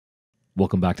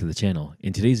Welcome back to the channel.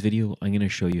 In today's video, I'm going to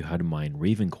show you how to mine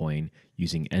Ravencoin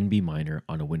using NBminer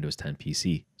on a Windows 10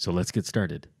 PC. So let's get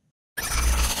started.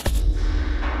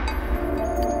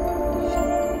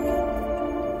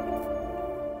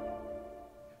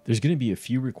 There's going to be a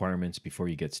few requirements before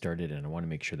you get started, and I want to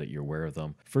make sure that you're aware of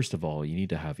them. First of all, you need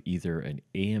to have either an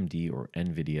AMD or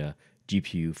NVIDIA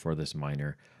GPU for this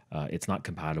miner. It's not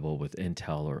compatible with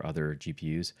Intel or other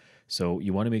GPUs, so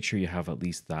you want to make sure you have at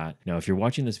least that. Now, if you're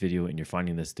watching this video and you're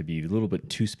finding this to be a little bit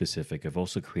too specific, I've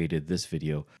also created this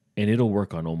video, and it'll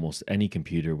work on almost any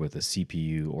computer with a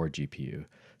CPU or GPU.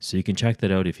 So you can check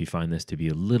that out if you find this to be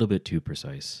a little bit too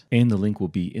precise, and the link will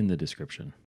be in the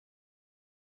description.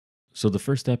 So the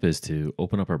first step is to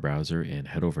open up our browser and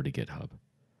head over to GitHub.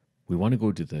 We want to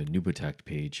go to the NuButect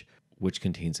page, which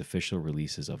contains official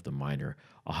releases of the miner.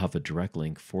 I'll have a direct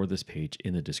link for this page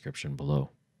in the description below.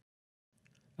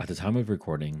 At the time of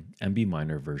recording,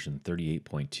 NBminer version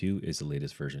 38.2 is the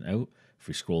latest version out. If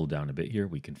we scroll down a bit here,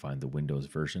 we can find the Windows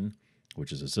version,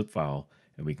 which is a zip file,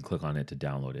 and we can click on it to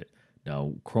download it.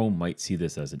 Now, Chrome might see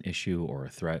this as an issue or a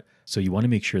threat, so you want to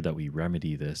make sure that we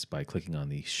remedy this by clicking on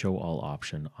the Show All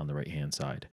option on the right-hand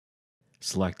side.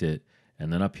 Select it,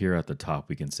 and then up here at the top,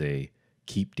 we can say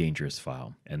Keep Dangerous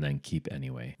File, and then Keep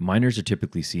Anyway. Miners are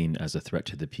typically seen as a threat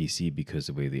to the PC because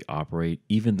of the way they operate,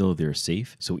 even though they're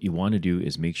safe. So what you want to do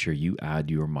is make sure you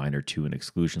add your miner to an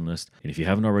exclusion list. And if you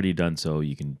haven't already done so,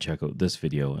 you can check out this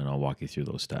video and I'll walk you through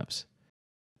those steps.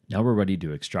 Now we're ready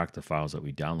to extract the files that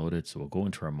we downloaded. So we'll go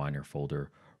into our miner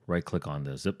folder, right click on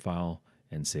the zip file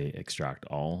and say Extract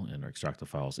All, and extract the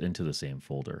files into the same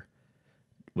folder.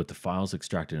 With the files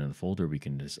extracted in the folder, we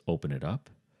can just open it up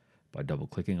by double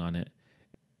clicking on it.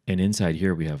 And inside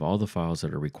here, we have all the files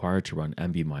that are required to run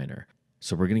NBminer.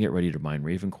 So we're going to get ready to mine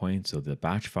Ravencoin. So the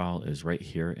batch file is right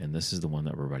here, and this is the one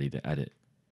that we're ready to edit.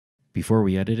 Before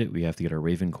we edit it, we have to get our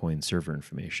Ravencoin server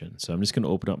information. So I'm just going to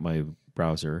open up my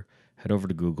browser, head over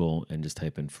to Google, and just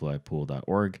type in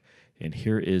flypool.org. And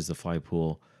here is the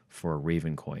Flypool for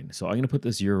Ravencoin. So I'm going to put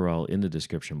this URL in the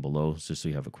description below just so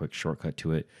you have a quick shortcut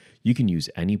to it. You can use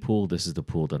any pool. This is the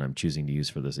pool that I'm choosing to use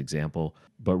for this example,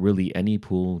 but really any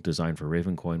pool designed for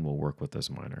Ravencoin will work with this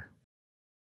miner.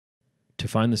 To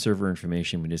find the server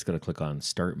information, we just got to click on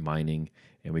Start Mining,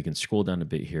 and we can scroll down a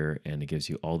bit here, and it gives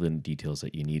you all the details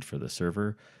that you need for the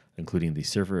server, including the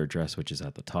server address, which is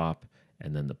at the top,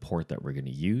 and then the port that we're going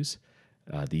to use.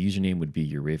 The username would be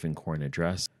your Ravencoin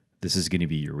address. This is going to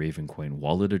be your Ravencoin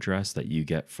wallet address that you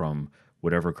get from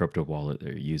whatever crypto wallet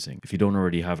they're using. If you don't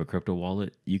already have a crypto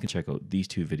wallet, you can check out these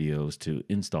two videos to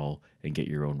install and get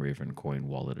your own Ravencoin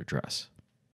wallet address.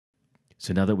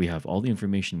 So now that we have all the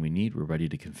information we need, we're ready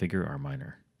to configure our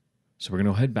miner. So we're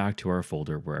going to head back to our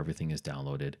folder where everything is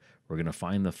downloaded. We're going to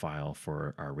find the file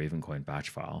for our Ravencoin batch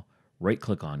file, right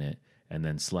click on it, and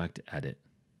then select Edit.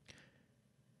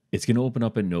 It's going to open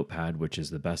up a Notepad, which is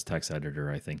the best text editor,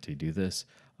 I think, to do this.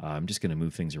 I'm just going to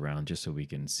move things around just so we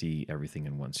can see everything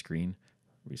in one screen.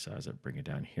 Resize it, bring it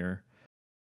down here.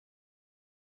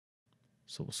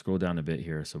 So we'll scroll down a bit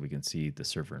here so we can see the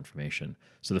server information.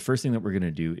 So the first thing that we're going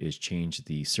to do is change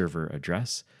the server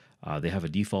address. They have a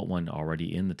default one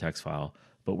already in the text file,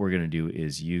 but what we're going to do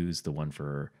is use the one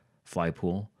for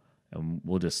Flypool, and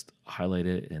we'll just highlight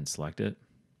it and select it.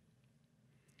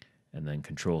 And then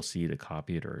Control-C to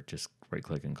copy it, or just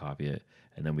right-click and copy it,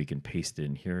 and then we can paste it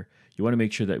in here. You want to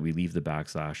make sure that we leave the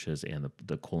backslashes and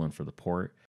the colon for the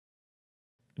port.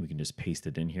 We can just paste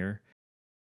it in here.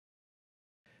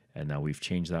 And now we've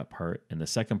changed that part. And the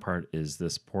second part is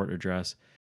this port address.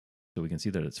 So we can see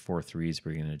that it's 4 3s.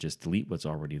 We're going to just delete what's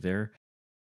already there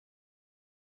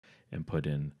and put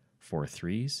in 4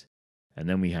 3s. And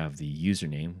then we have the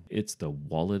username. It's the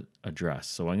wallet address.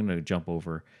 So I'm going to jump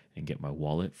over and get my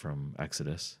wallet from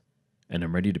Exodus. And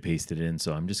I'm ready to paste it in.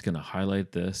 So I'm just going to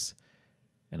highlight this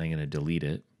and I'm going to delete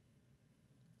it.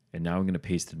 And now I'm going to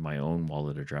paste in my own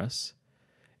wallet address.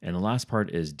 And the last part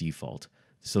is default.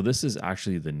 So this is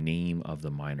actually the name of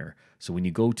the miner. So when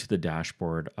you go to the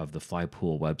dashboard of the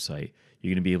Flypool website,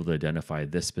 you're going to be able to identify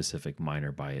this specific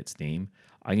miner by its name.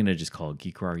 I'm going to just call it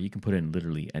GeekRAR. You can put in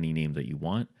literally any name that you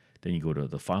want. Then you go to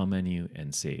the file menu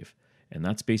and save. And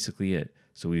that's basically it.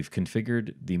 So we've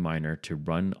configured the miner to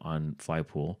run on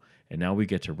Flypool, and now we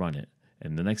get to run it.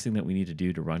 And the next thing that we need to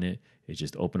do to run it is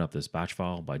just open up this batch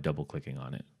file by double clicking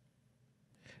on it.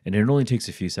 And it only takes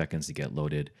a few seconds to get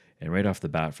loaded. And right off the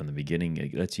bat from the beginning,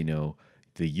 it lets you know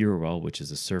the URL, which is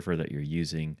the server that you're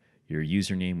using, your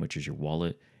username, which is your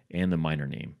wallet, and the miner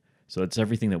name. So it's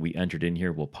everything that we entered in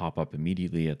here will pop up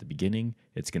immediately at the beginning.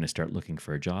 It's going to start looking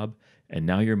for a job. And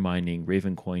now you're mining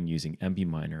Ravencoin using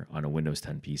NBminer on a Windows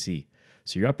 10 PC.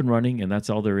 So you're up and running, and that's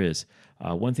all there is.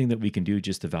 One thing that we can do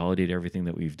just to validate everything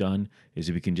that we've done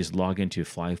is we can just log into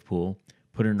Flypool,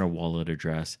 put in our wallet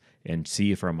address, and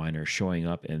see if our miner is showing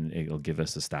up, and it'll give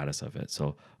us the status of it.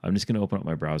 So I'm just going to open up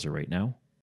my browser right now.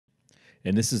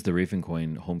 And this is the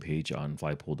Ravencoin homepage on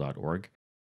flypool.org.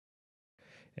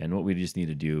 And what we just need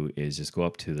to do is just go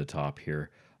up to the top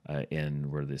here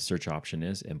and where the search option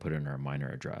is and put in our miner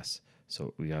address.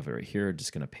 So we have it right here,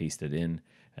 just going to paste it in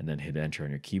and then hit enter on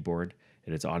your keyboard.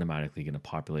 And it's automatically going to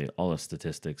populate all the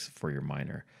statistics for your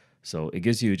miner. So it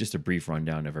gives you just a brief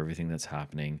rundown of everything that's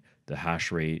happening, the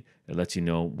hash rate. It lets you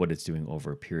know what it's doing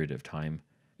over a period of time.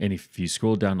 And if you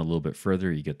scroll down a little bit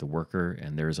further, you get the worker,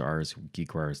 and there's ours,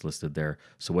 GeekWire is listed there.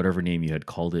 So whatever name you had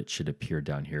called it should appear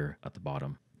down here at the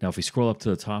bottom. Now, if we scroll up to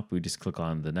the top, we just click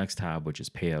on the next tab, which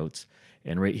is payouts.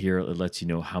 And right here, it lets you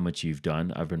know how much you've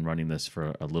done. I've been running this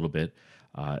for a little bit.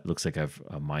 It looks like I've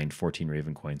mined 14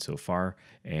 Ravencoin so far,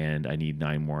 and I need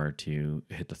 9 more to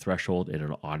hit the threshold, and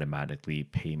it'll automatically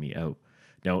pay me out.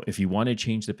 Now, if you want to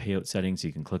change the payout settings,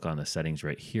 you can click on the settings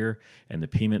right here, and the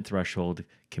payment threshold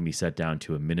can be set down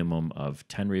to a minimum of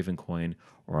 10 Ravencoin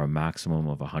or a maximum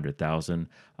of 100,000.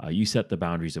 You set the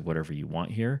boundaries of whatever you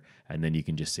want here, and then you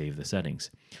can just save the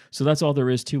settings. So that's all there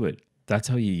is to it. That's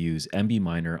how you use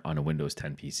NBminer on a Windows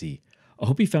 10 PC. I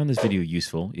hope you found this video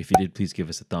useful. If you did, please give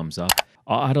us a thumbs up.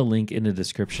 I'll add a link in the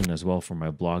description as well for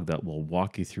my blog that will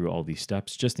walk you through all these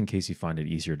steps, just in case you find it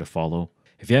easier to follow.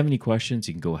 If you have any questions,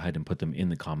 you can go ahead and put them in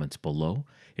the comments below.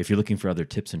 If you're looking for other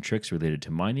tips and tricks related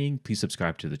to mining, please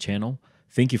subscribe to the channel.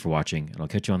 Thank you for watching, and I'll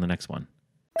catch you on the next one.